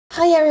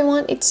Hi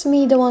everyone, it's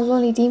me, the one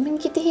lonely demon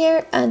kitty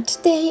here, and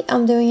today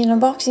I'm doing an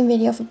unboxing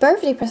video of a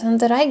birthday present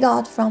that I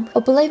got from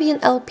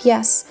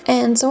OblivionLPS.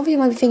 And some of you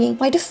might be thinking,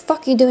 why the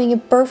fuck are you doing a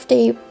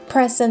birthday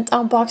present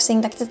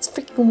unboxing? Like, that's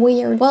freaking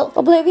weird. Well,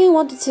 Oblivion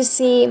wanted to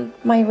see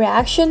my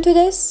reaction to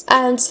this,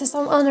 and since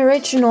I'm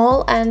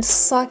unoriginal and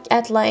suck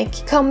at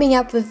like coming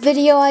up with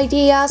video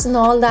ideas and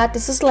all that,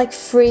 this is like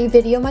free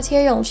video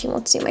material and she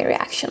wants to see my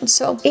reaction.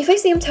 So if I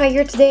seem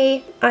tired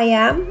today,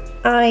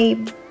 I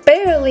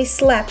barely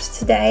slept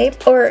today,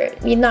 or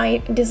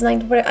this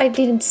night, but I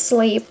didn't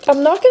sleep.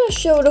 I'm not gonna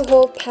show the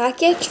whole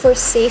package for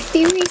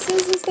safety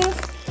reasons and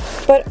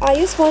stuff, but I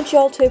just want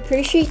y'all to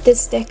appreciate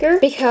this sticker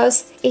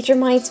because it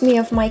reminds me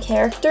of my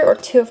character, or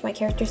two of my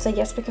characters I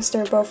guess, because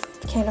they're both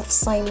kind of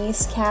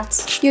Siamese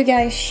cats. You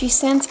guys, she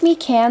sent me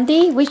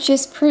candy, which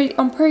is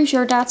I'm pretty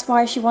sure that's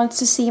why she wants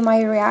to see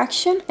my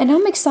reaction, and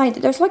I'm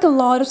excited. There's like a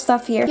lot of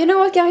stuff here. You know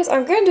what guys,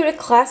 I'm gonna do the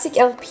classic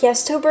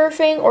LPS tuber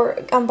thing or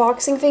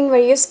unboxing thing where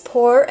you just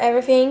pour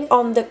everything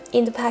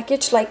in the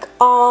package, like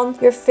on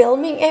your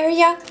filming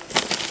area.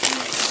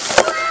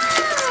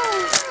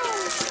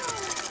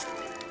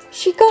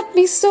 She got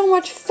me so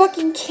much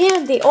fucking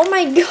candy. Oh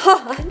my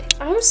god.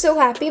 I'm so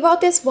happy about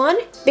this. One,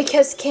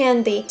 because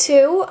candy.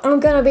 Two, I'm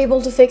gonna be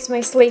able to fix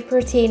my sleep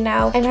routine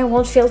now and I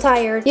won't feel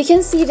tired. You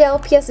can see the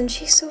LPS and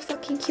she's so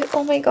fucking cute.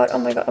 Oh my god, oh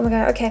my god, oh my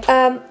god. Okay.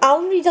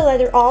 I'll read the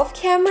letter off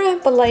camera,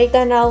 but like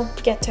then I'll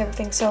get to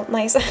everything. So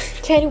nice.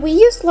 Can we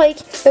just like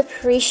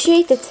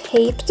appreciate the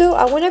tape though?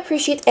 I want to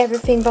appreciate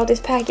everything about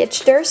this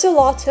package. There's a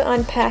lot to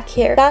unpack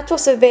here. That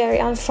was a very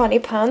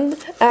unfunny pun.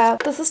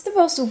 This is the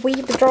most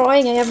weeb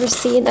drawing I ever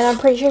seen, and I'm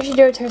pretty sure she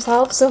drew it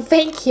herself, so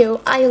thank you.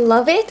 I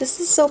love it.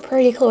 This is so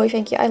pretty, Chloe.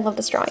 Thank you. I love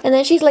this drawing. And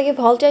then she's like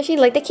apologizing,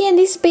 like, the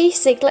candy's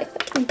basic. Like,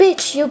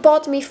 bitch, you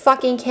bought me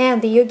fucking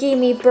candy. You gave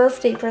me a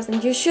birthday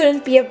present. You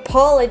shouldn't be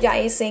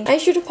apologizing. I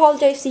should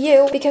apologize to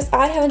you because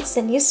I haven't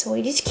sent you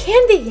Swedish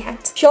candy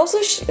yet. She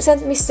also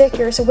sent me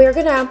stickers, so we're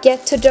gonna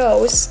get to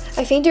those.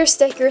 I think there's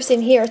stickers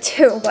in here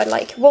too, but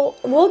like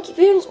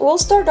we'll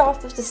start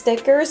off with the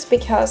stickers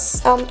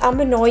because I'm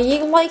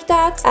annoying like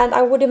that, and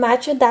I would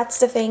imagine that's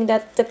the thing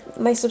that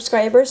my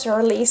subscribers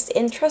are least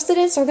interested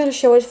in, so I'm gonna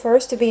show it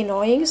first to be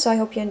annoying, so I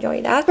hope you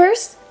enjoy that.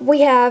 First,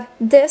 we have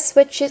this,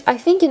 which is I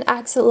think an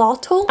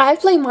axolotl. I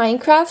play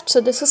Minecraft,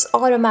 so this is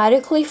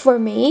automatically for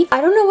me.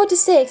 I don't know what to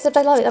say except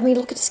I love it. I mean,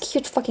 look at this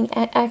cute fucking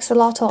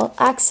axolotl.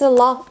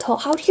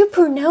 Axolotl. How do you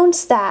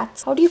pronounce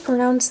that? How do you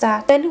pronounce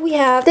that? Then we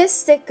have this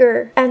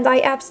sticker, and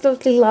I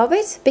absolutely love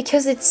it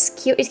because it's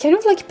cute. It's kind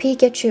of like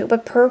Pikachu,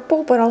 but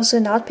purple, but also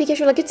not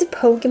Pikachu. Like, it's a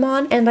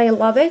Pokemon, and I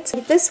love it.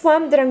 This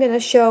one that I'm gonna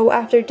show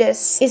after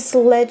this is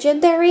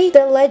legendary.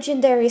 The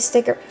legendary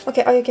sticker.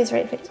 Okay, are you guys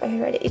ready for this? Are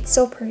you ready? It's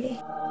so pretty.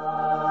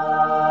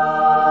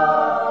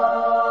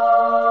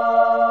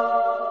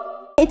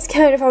 It's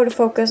kind of out of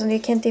focus and you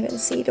can't even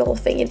see the whole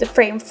thing in the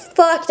frame.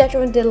 Fuck, that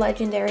ruined the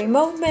legendary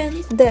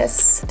moment.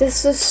 This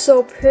is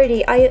so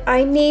pretty.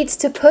 I need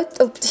to put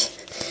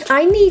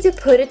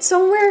it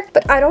somewhere,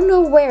 but I don't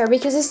know where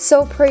because it's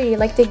so pretty.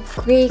 Like the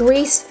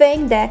grease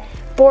thing, the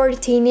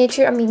bored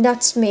teenager. I mean,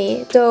 that's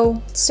me,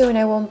 though soon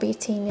I won't be a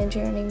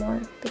teenager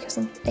anymore because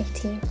I'm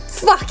 18.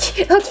 Fuck.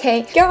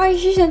 Okay guys,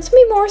 she sends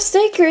me more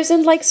stickers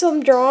and like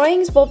some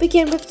drawings. We'll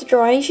begin with the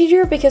drawings she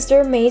drew because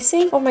they're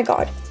amazing. Oh my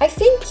god, I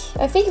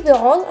think we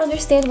all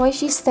understand why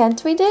she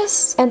sent me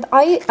this, and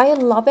I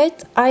love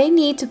it. I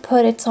need to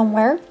put it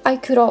somewhere. I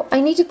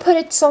need to put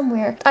it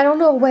somewhere. I don't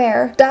know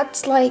where.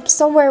 That's like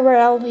somewhere where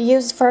I'll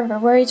use it forever,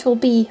 where it will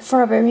be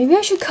forever. Maybe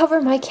I should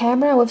cover my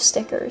camera with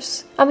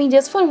stickers. I mean,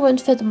 this one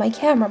wouldn't fit on my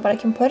camera, but I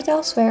can put it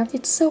elsewhere.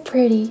 It's so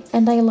pretty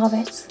and I love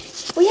it.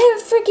 We have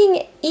a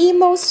freaking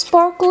emo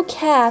sparkle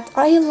cat.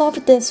 I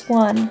love this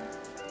one.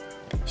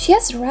 She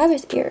has a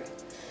rabbit ear.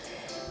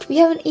 We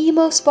have an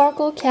emo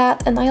sparkle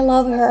cat, and I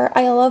love her.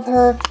 I love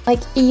her like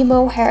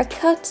emo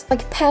haircut,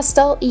 like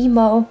pastel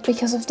emo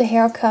because of the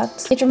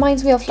haircut. It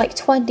reminds me of like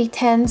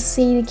 2010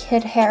 scene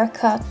kid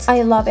haircut.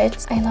 I love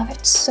it. I love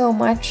it so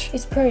much.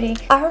 It's pretty.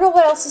 I don't know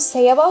what else to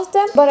say about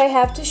them, but I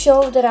have to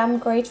show that I'm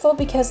grateful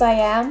because I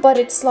am. But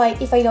it's like,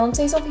 if I don't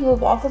say something, it will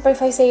be awkward. But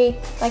if I say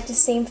like the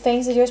same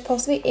things that you're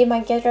supposed to be, it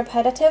might get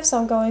repetitive. So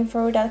I'm going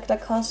through that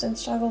like constant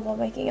struggle while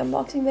making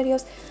unboxing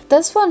videos.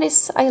 This one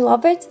is, I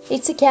love it.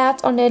 It's a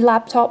cat on a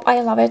laptop.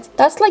 I love it.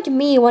 That's like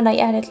me when I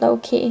edit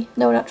low-key.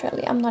 No, not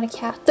really. I'm not a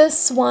cat.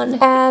 This one.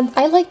 And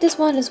I like this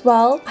one as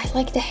well. I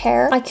like the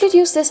hair. I could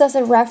use this as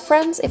a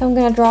reference if I'm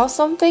gonna draw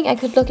something. I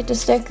could look at the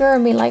sticker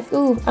and be like,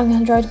 ooh, I'm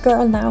gonna draw a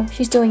girl now.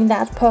 She's doing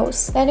that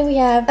pose. Then we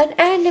have an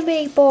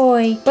anime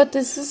boy. But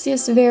this is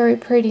just very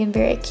pretty and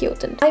very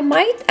cute. And I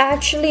might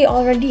actually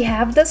already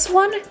have this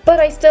one, but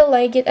I still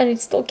like it and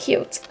it's still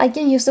cute. I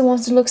can use the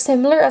ones that look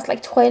similar as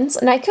like twins.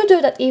 And I could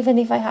do that even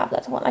if I have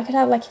that one. I could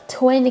have like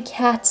twin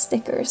cat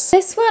stickers.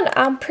 This one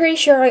I'm pretty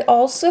sure I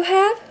also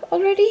have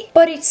already,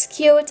 but it's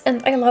cute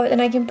and I love it,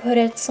 and I can put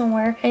it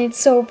somewhere and it's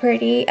so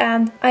pretty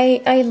and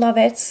I love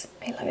it.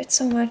 I love it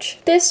so much.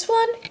 This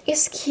one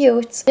is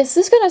cute. This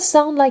is gonna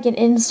sound like an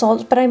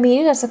insult, but I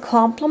mean it as a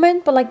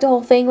compliment. But like the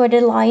whole thing where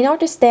the line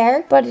art is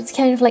there, but it's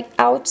kind of like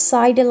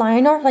outside the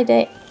line art, like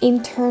the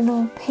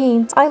internal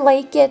paint. I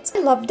like it. I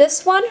love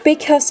this one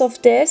because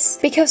of this,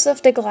 because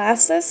of the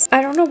glasses.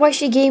 I don't know why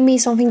she gave me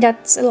something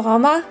that's a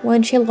llama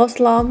when she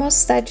loves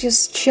llamas. That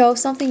just shows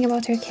something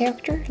about her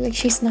character. Like,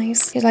 she's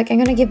nice. She's like, I'm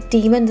gonna give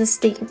Demon this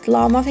the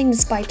llama thing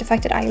despite the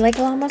fact that I like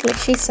llamas. Like,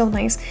 she's so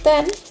nice.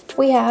 Then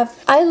we have,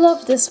 I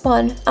love this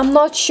one. I'm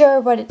not sure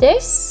what it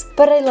is,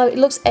 but I love it. It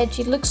looks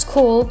edgy, it looks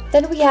cool.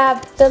 Then we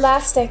have the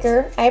last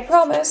sticker. I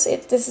promise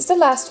this is the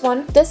last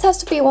one. This has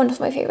to be one of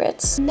my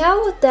favorites.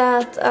 Now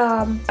that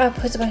I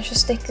put a bunch of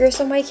stickers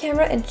on my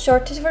camera and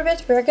shorted for a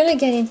bit, we're gonna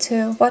get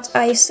into what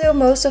I assume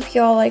most of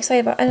y'all are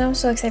excited about, and I'm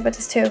so excited about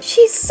this too.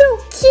 She's so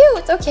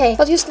cute. Okay,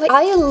 but just like,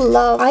 I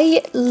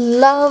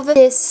love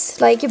this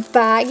like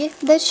bag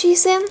that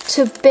she's in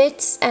to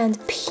bits and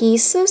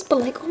pieces. But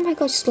like, oh my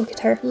god, just look at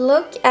her.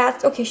 Look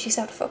at, okay, she's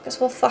out of focus.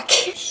 Well, fuck.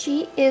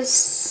 She is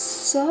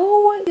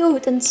so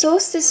cute, and so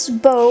is this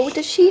bow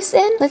that she's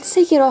in. Let's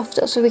take it off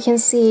though so we can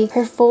see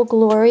her full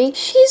glory.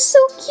 She's so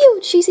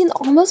cute. She's in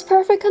almost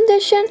perfect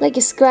condition, like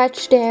a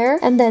scratch there,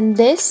 and then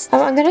this.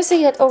 I'm gonna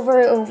say that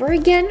over and over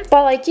again,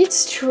 but like,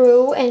 it's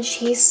true, and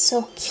she's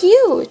so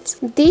cute.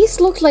 These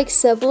look like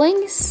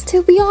siblings,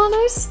 to be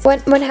honest.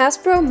 When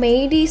Hasbro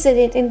made these, they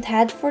didn't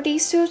intend for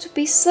these two to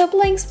be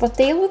siblings, but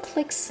they look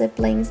like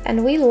siblings,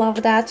 and we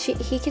love that.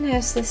 He can have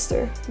a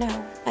sister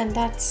now, and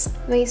that's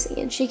amazing,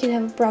 and she can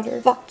have a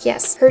brother. Fuck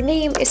yes. Her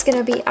name is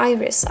gonna be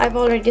Iris. I've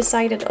already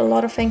decided a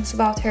lot of things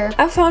about her.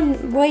 I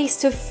found ways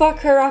to fuck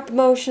her up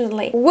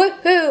emotionally.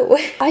 Woohoo!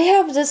 I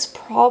have this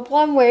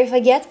problem where if I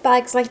get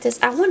bags like this,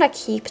 I want to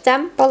keep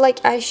them, but like,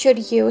 I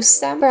should use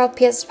them for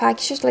LPS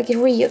packages, like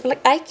reuse.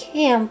 Like, I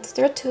can't.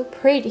 They're too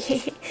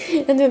pretty.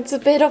 And it's a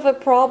bit of a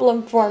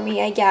problem for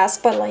me, I guess,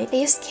 but like,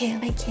 I just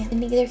can't. I can't.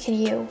 And neither can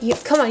you.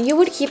 Come on, you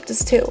would keep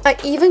this too. I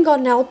even got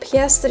an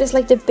LPS that is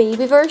like the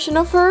baby version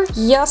of her,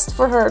 just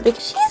for her,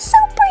 because she's so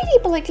pretty.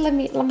 But like, let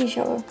me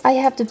show her. I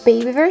have the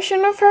baby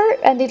version of her,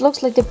 and it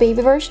looks like the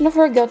baby version of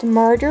her got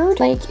murdered.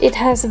 Like, it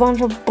has a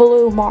bunch of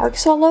blue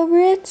marks all over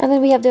it. And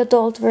then we have the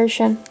adult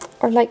version,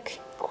 or like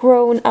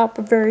grown-up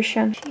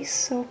version. She's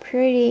so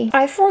pretty.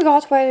 I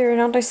forgot whether or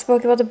not I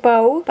spoke about the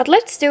bow, but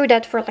let's do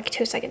that for like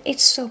 2 seconds.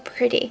 It's so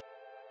pretty.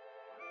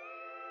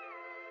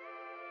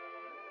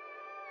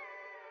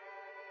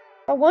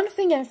 One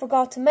thing I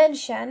forgot to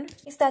mention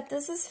is that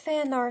this is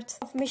fan art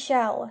of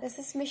Michelle. This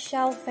is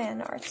Michelle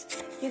fan art.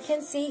 You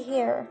can see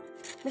here,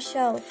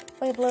 Michelle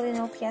by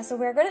OblivionLPS. So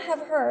we're gonna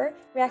have her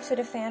react to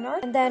the fan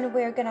art, and then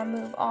we're gonna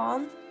move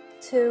on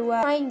to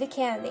trying the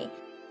candy.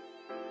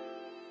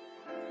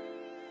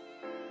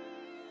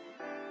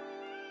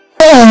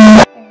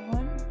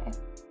 Everyone,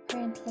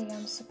 apparently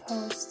I'm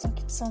supposed to look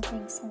at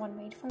something someone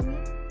made for me.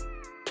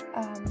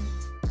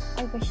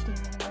 I wish Demon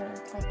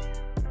wouldn't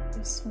like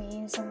use me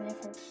in some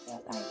effort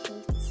that I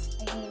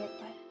hate it,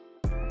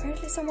 but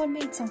apparently someone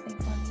made something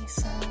for me,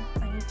 so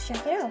I need to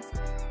check it out.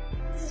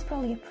 This is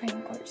probably a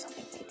prank or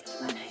something by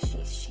Demon.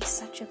 She's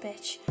such a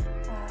bitch.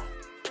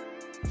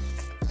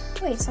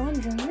 Wait, someone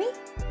drew me?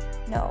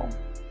 No,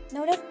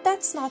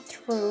 that's not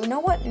true. No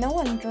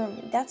one drew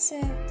me. That's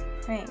a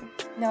prank.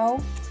 No.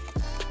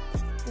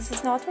 This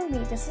is not for me.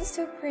 This is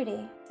too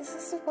pretty. This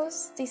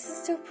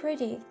is too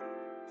pretty.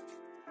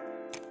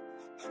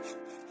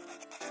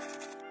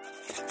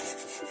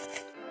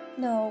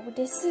 No,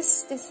 this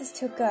is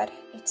too good.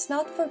 It's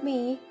not for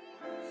me.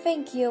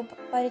 Thank you,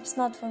 but it's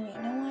not for me.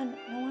 No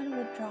one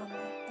would draw me.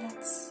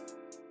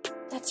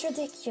 That's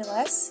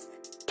ridiculous.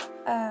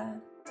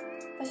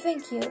 But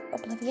thank you,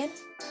 Oblivion.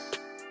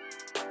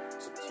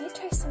 Can you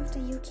try some of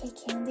the UK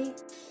candy?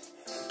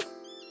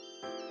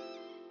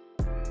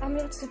 I'm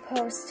not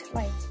supposed to,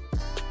 like,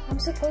 I'm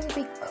supposed to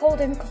be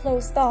cold and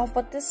closed off,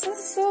 but this is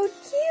so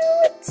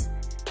cute!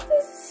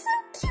 This is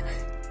so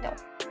cute! No.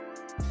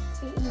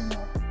 Be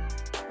emo.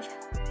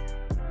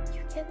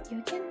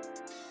 You can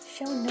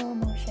show no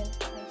emotion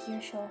like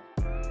usual.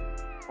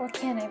 Or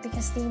can I?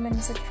 Because Demon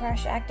is a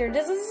trash actor.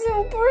 This is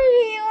so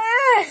pretty!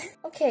 Ah!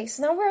 Okay,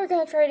 so now we're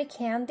gonna try the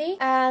candy,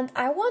 and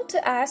I want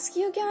to ask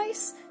you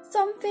guys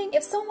something.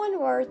 If someone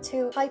were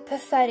to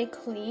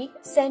hypothetically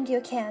send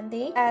you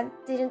candy and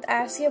didn't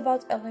ask you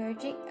about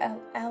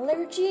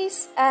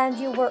allergies, and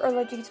you were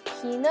allergic to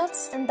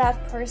peanuts, and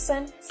that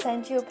person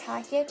sent you a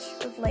package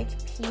with like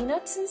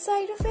peanuts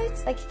inside of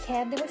it, like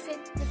candy with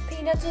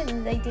peanuts in,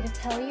 and they didn't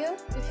tell you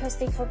because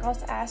they forgot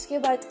to ask you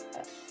about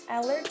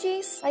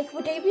allergies, like,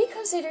 would they be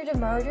considered a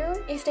murder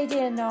if they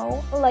didn't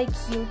know, or like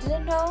you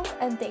didn't know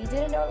and they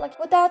didn't know? Like,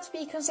 would that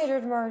be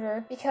considered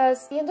murder?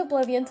 Because me and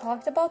Oblivion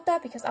talked about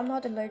that, because I'm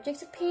not allergic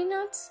to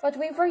peanuts, but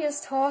we were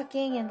just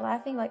talking and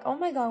laughing like, oh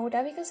my god, would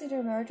that be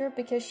considered murder?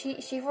 Because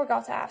she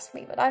forgot to ask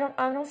me. But I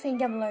don't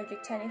think I'm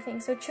allergic to anything,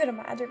 so it shouldn't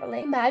matter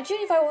really. Imagine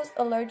if I was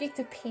allergic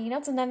to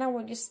peanuts and then I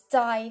would just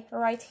die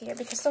right here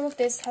because some of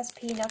this has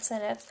peanuts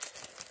in it.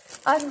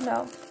 I don't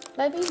know.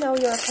 Let me know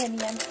your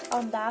opinion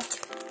on that.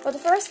 But the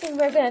first thing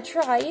we're gonna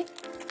try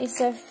is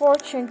a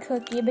fortune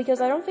cookie because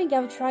I don't think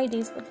I've tried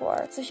these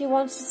before. So she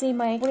wants to see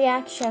my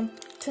reaction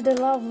to the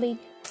lovely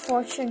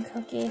fortune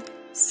cookie.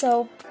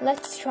 So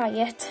let's try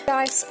it.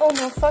 Guys, oh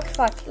no, fuck.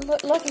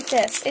 Look at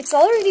this. It's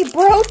already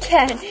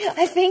broken.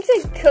 I think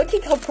the cookie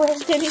got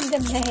broken in the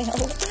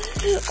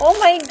mail. Oh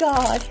my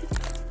god.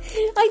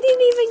 I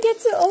didn't even get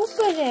to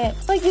open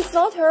it. Like, it's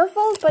not her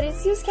fault, but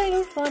it's just kind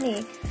of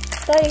funny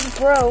that it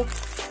broke.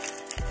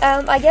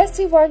 I guess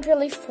we weren't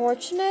really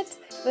fortunate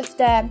with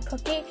the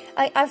cookie.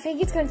 I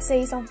think it's going to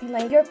say something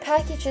like, your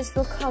packages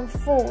will come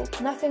full,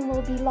 nothing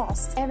will be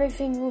lost,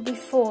 everything will be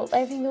full,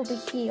 everything will be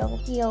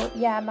healed.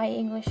 Yeah, my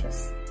English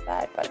is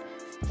bad, but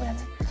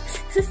whatever.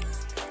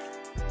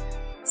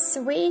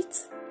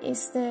 Sweet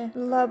is the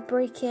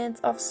lubricant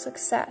of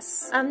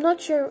success. I'm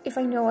not sure if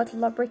I know what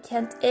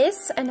lubricant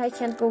is, and I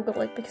can't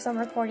Google it because I'm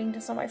recording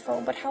this on my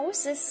phone, but how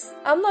is this?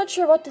 I'm not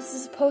sure what this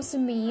is supposed to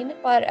mean,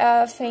 but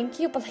thank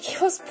you, but like,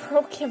 it was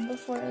broken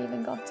before I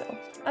even got to.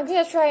 I'm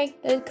gonna try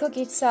the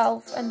cookie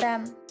itself, and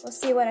then we'll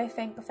see what I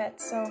think of it.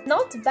 So,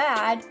 not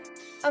bad.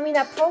 I mean,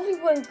 I probably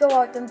wouldn't go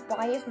out and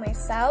buy it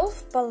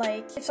myself, but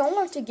like, if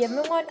someone were to give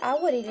me one, I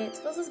would eat it.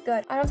 This is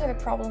good. I don't have a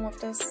problem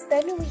with this.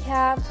 Then we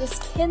have this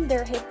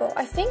Kinder Hippo.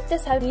 I think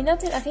this had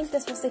peanuts in. I think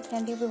this was the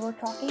candy we were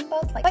talking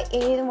about. Like, if I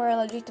ate and were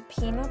allergic to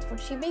peanuts,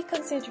 would she be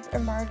considered a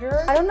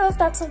murderer? I don't know if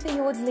that's something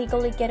you would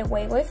legally get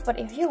away with, but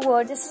if you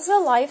would, this is a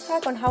life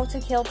hack on how to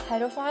kill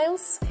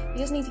pedophiles. You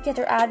just need to get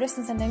their address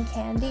and send them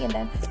candy, and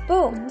then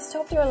boom,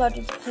 stop their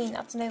allergic to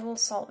peanuts, and it will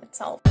solve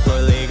itself.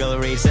 For legal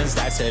reasons,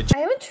 that's a I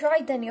haven't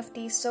tried any of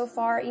these so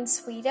far in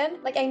Sweden.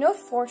 Like, I know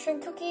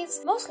fortune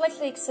cookies most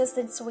likely exist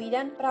in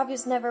Sweden, but I've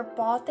just never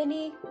bought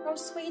any from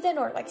Sweden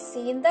or like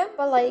seen them.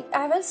 But like,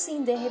 I haven't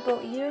seen the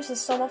hippo either, so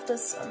some of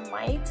this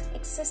might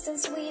exist in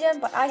Sweden,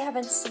 but I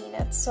haven't seen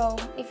it. So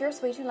if you're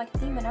Sweden, like,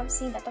 Demon, I've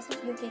seen that. That's not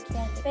UK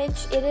candy.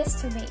 Bitch, it is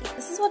to me.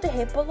 This is what the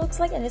hippo looks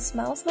like, and it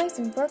smells nice,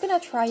 and we're gonna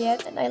try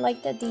it. And I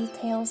like the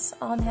details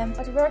on him,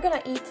 but we're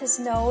gonna eat his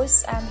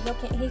nose, and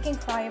he can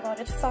cry about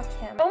it. Fuck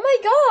him. Oh my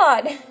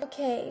god.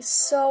 Okay,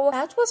 so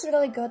that was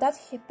really good. That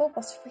hippo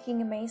was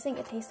freaking amazing.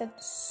 It tasted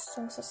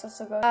so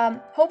good.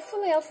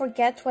 Hopefully I'll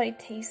forget what it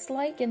tastes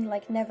like and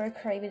like never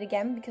crave it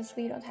again, because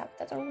we don't have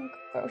that at our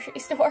grocery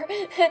store.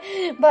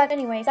 But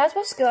anyways, that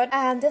was good.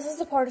 And this is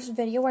the part of the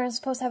video where I'm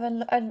supposed to have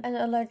an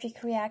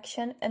allergic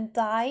reaction and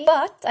die,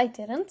 but I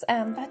didn't.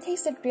 That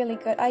tasted really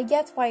good. I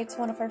get why it's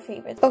one of our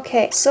favorites.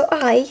 Okay, so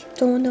I,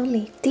 the one and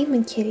only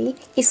Demon Kitty,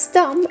 is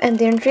dumb and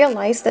didn't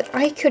realize that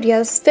I could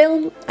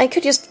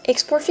just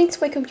export things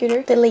to my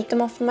computer, delete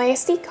them off my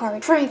SD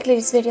card. Frankly,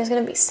 this video is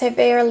gonna be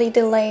severely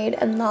delayed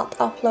and not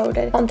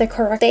uploaded on the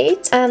correct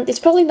date, and it's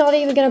probably not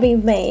even gonna be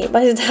made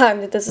by the time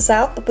that this is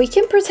out, but we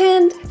can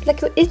pretend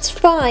like it's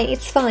fine.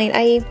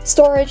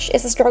 Storage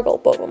is a struggle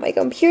both on my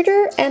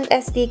computer and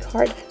SD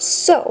card,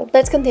 so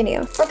let's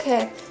continue.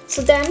 Okay,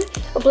 so then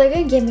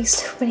Oblivion gave me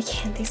so many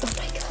candies. Oh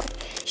my god.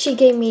 She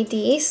gave me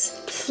these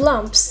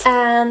flumps,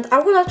 and I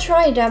wanna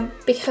try them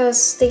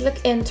because they look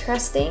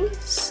interesting,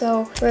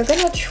 so we're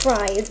gonna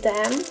try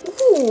them.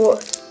 Ooh,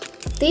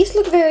 these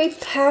look very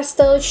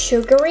pastel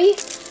sugary,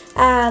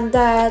 and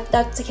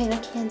that's the kind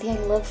of candy I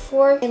live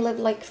for. I live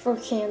like for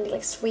candy,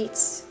 like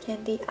sweets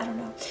candy, I don't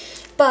know,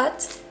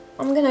 but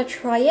I'm gonna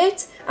try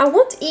it. I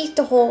won't eat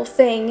the whole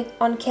thing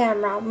on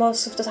camera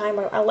most of the time.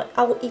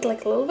 I'll eat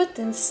like a little bit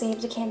and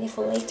save the candy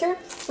for later,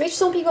 which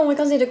some people might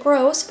consider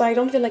gross, but I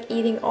don't feel like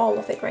eating all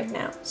of it right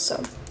now,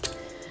 so.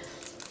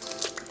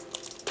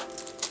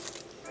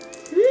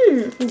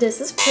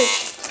 This is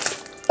pretty.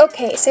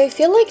 Okay, so I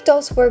feel like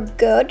those were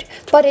good,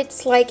 but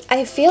it's like,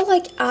 I feel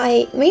like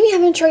I maybe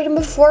haven't tried them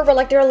before, but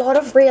like there are a lot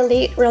of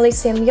really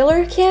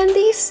similar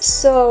candies.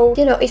 So,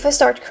 you know, if I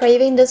start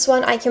craving this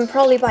one, I can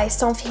probably buy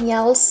something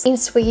else in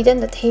Sweden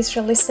that tastes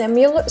really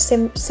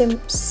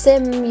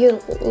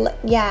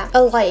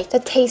alike,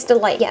 that tastes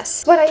alike,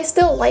 yes. But I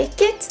still like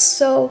it,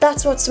 so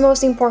that's what's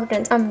most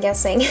important, I'm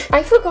guessing.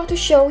 I forgot to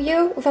show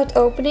you without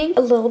opening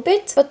a little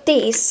bit, but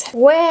these,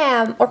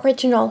 Wham!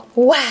 Original,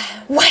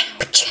 Wham!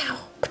 Chow!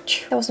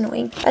 That was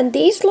annoying. And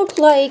these look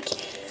like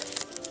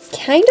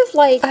kind of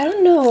like, I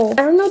don't know,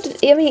 I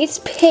mean, it's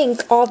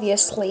pink,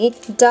 obviously,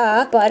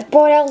 duh, but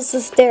what else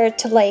is there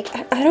to like,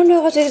 I don't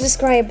know how to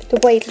describe the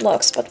way it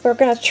looks, but we're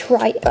gonna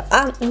try it.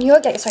 You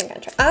guys are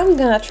gonna try. I'm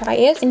gonna try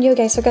it, and you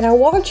guys are gonna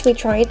watch me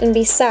try it and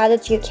be sad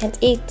that you can't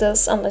eat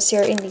this unless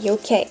you're in the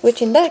UK,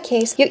 which in that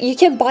case, you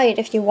can buy it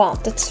if you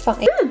want, that's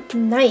fine.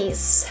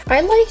 Nice.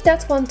 I like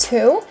that one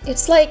too.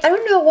 It's like, I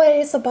don't know what it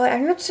is about, I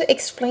don't know how to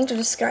explain to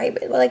describe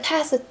it, but like, it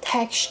has a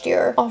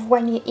texture of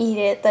when you eat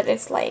it that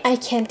it's like, I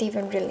can't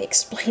even really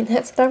explain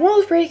it. That one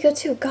was pretty good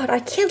too. God, I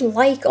can't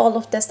like all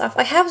of this stuff.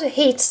 I have to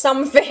hate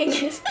something.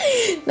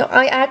 No,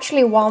 I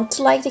actually want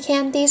to like the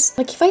candies.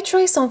 Like if I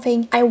try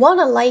something, I want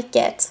to like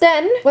it.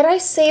 Then what I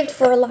saved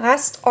for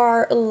last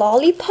are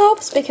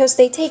lollipops because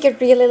they take a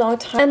really long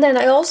time. And then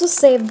I also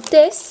saved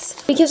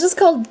this because it's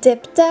called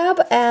Dip Dab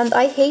and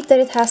I hate that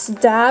it has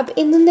dab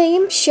in the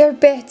name.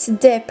 Sherbet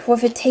dip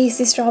with a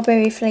tasty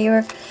strawberry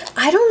flavor.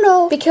 I don't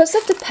know, because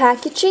of the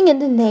packaging and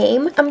the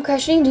name, I'm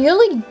questioning, do you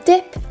like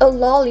dip a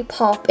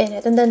lollipop in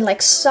it and then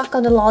like suck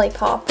on the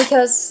lollipop?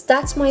 Because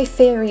that's my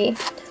theory.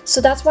 So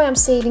that's why I'm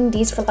saving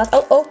these for last.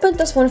 I'll open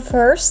this one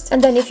first,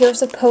 and then if you're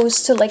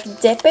supposed to like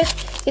dip it,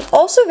 it's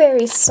also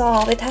very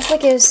soft. It has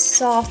like a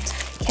soft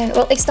kind of,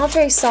 well, it's not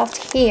very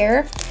soft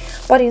here,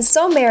 but in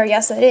some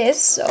areas it is,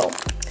 so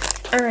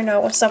I don't know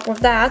what's up with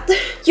that.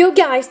 You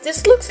guys,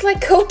 this looks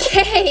like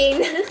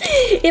cocaine.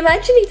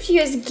 Imagine if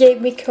you just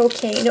gave me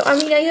cocaine. I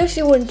mean, I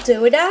usually wouldn't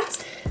do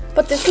that,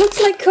 but this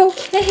looks like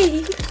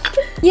cocaine.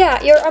 Yeah,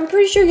 I'm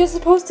pretty sure you're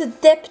supposed to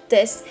dip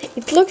this.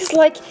 It looks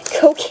like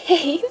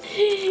cocaine.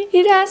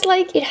 It has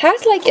like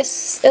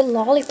a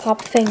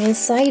lollipop thing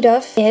inside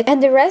of it,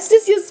 and the rest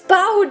is just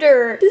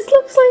powder. This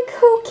looks like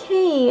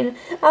cocaine.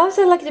 I've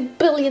said like a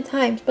billion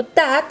times, but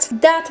that,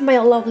 my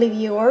lovely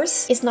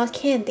viewers, is not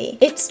candy.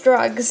 It's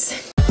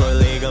drugs. For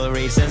legal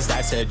reasons,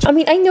 that's a I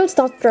mean, I know it's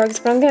not drugs,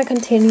 but I'm gonna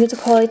continue to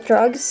call it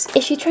drugs.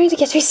 Is she trying to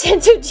get me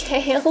sent to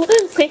jail?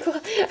 Like,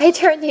 well, I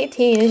turned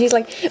 18 and she's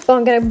like, well,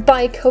 I'm gonna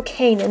buy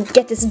cocaine and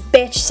get this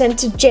bitch sent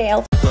to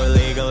jail. For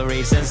legal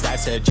reasons,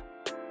 that's a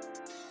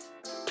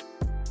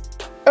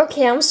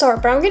Okay, I'm sorry,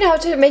 but I'm gonna have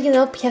to make an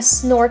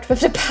LPS snort with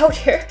the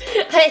powder.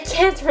 I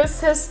can't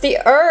resist the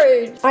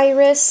urge.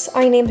 Iris,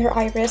 I named her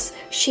Iris.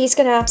 She's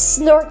gonna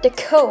snort the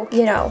coke,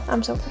 you know.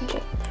 I'm so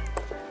cringy.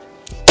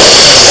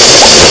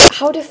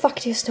 How the fuck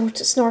do you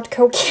snort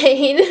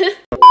cocaine?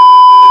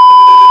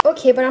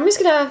 Okay, but I'm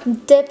just gonna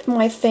dip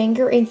my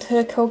finger into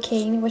the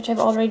cocaine, which I've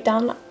already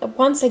done.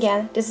 Once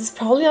again, this is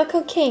probably not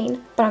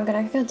cocaine, but I'm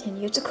gonna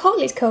continue to call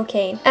it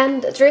cocaine.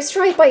 And just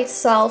try it by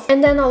itself,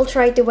 and then I'll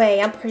try it the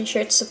way I'm pretty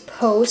sure it's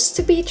supposed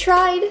to be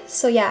tried.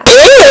 So yeah.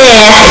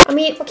 I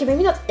mean, okay,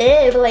 maybe not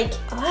but like,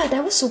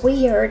 that was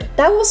weird.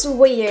 That was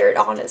weird,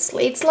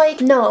 honestly. It's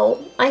like, no,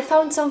 I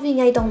found something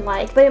I don't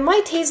like, but it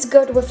might taste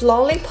good with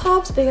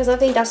lollipops because I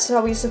think that's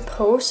how you're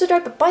supposed to do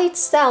it, but by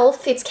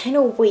itself, it's kind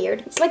of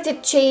weird. It's like they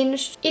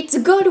changed. It's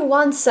good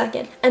 1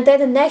 second, and then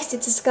the next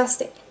it's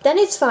disgusting. Then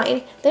it's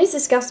fine, then it's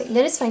disgusting,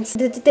 then it's fine.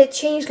 They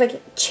change,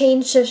 like,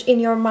 changes in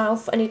your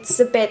mouth, and it's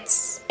a bit...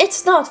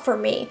 It's not for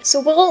me.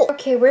 So, well,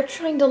 okay, we're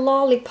trying the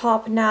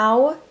lollipop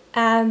now,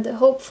 and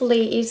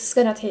hopefully it's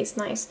gonna taste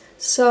nice.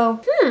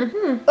 So,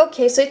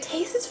 okay, so it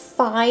tasted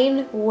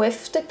fine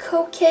with the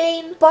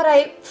cocaine, but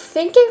I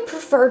think I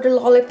prefer the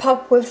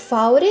lollipop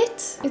without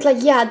it. It's like,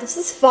 yeah, this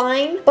is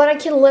fine, but I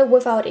can live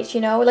without it,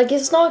 you know? Like,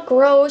 it's not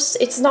gross,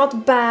 it's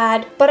not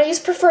bad, but I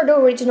just prefer the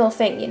original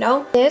thing, you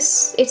know?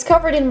 This, it's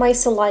covered in my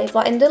saliva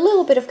and a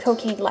little bit of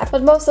cocaine left,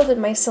 but most of it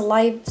my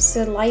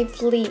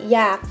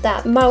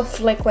that mouth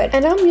liquid.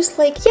 And I'm just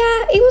like,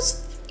 yeah, it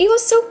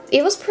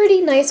was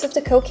pretty nice with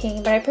the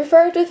cocaine, but I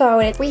prefer it without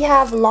it. We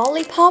have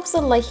lollipops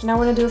and like, you know, I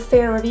want to do a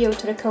fair review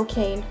to the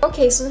cocaine.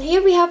 Okay, so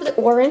here we have the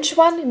orange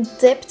one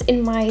dipped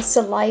in my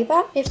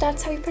saliva, if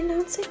that's how you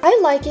pronounce it. I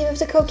like it with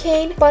the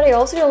cocaine, but I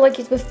also don't like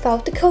it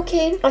without the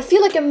cocaine. I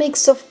feel like a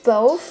mix of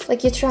both.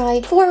 Like you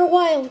try for a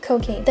while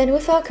cocaine, then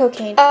without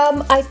cocaine.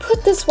 I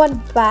put this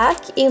one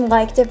back in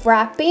like the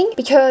wrapping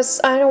because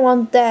I don't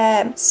want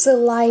the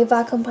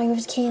saliva combined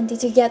with candy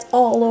to get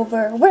all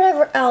over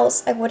wherever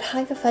else I would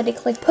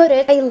hypothetically put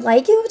it. I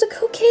like it with the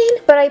cocaine,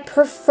 but I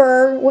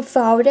prefer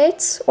without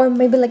it, or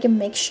maybe like a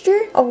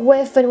mixture of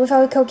with and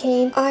without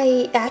cocaine.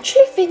 I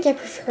actually think I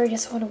prefer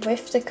this one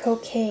with the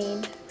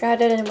cocaine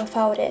rather than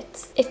without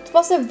it. It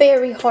was a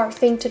very hard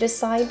thing to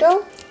decide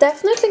though.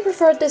 Definitely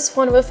preferred this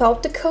one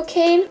without the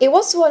cocaine.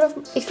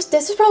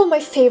 This is probably my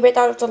favorite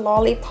out of the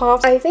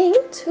lollipops. I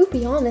think, to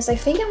be honest, I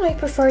think I might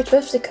prefer it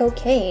with the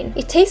cocaine.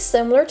 It tastes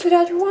similar to the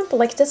other one, but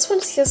like this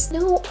one's just,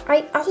 no,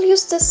 I'll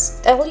use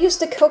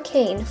the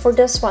cocaine for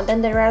this one,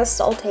 then the rest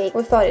I'll take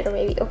without it, or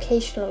maybe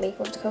occasionally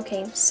with the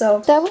cocaine.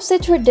 So that was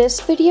it for this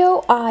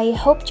video. I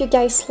hope you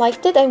guys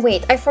liked it, and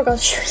wait, I forgot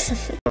to share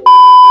something.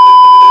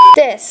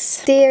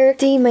 This, dear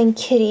demon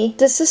kitty,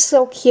 this is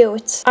so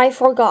cute. I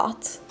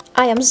forgot.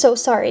 I am so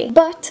sorry.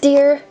 But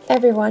dear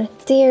everyone,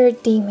 dear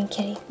demon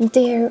kitty,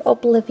 dear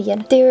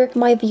Oblivion, dear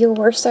my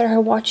viewers that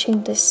are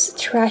watching this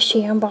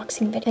trashy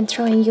unboxing video and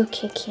trying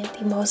UK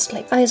candy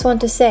mostly, I just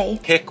want to say,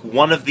 pick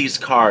one of these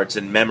cards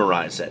and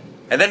memorize it.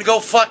 And then go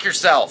fuck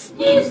yourself!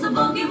 Okay,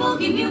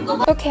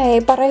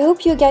 but I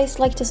hope you guys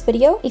liked this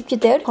video. If you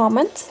did,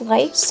 comment,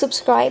 like,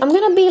 subscribe. I'm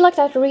gonna be like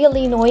that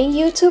really annoying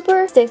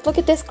YouTuber. Look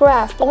at this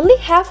graph. Only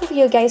half of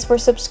you guys were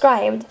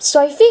subscribed. So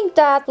I think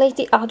that like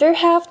the other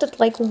half that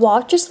like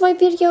watches my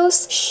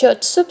videos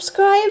should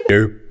subscribe.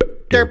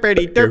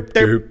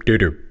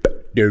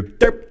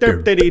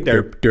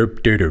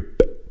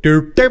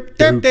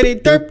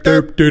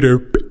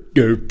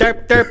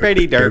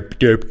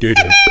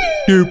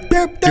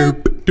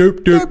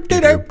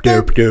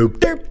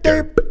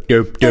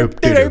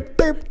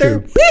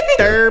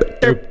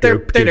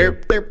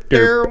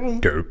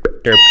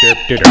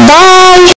 Bye.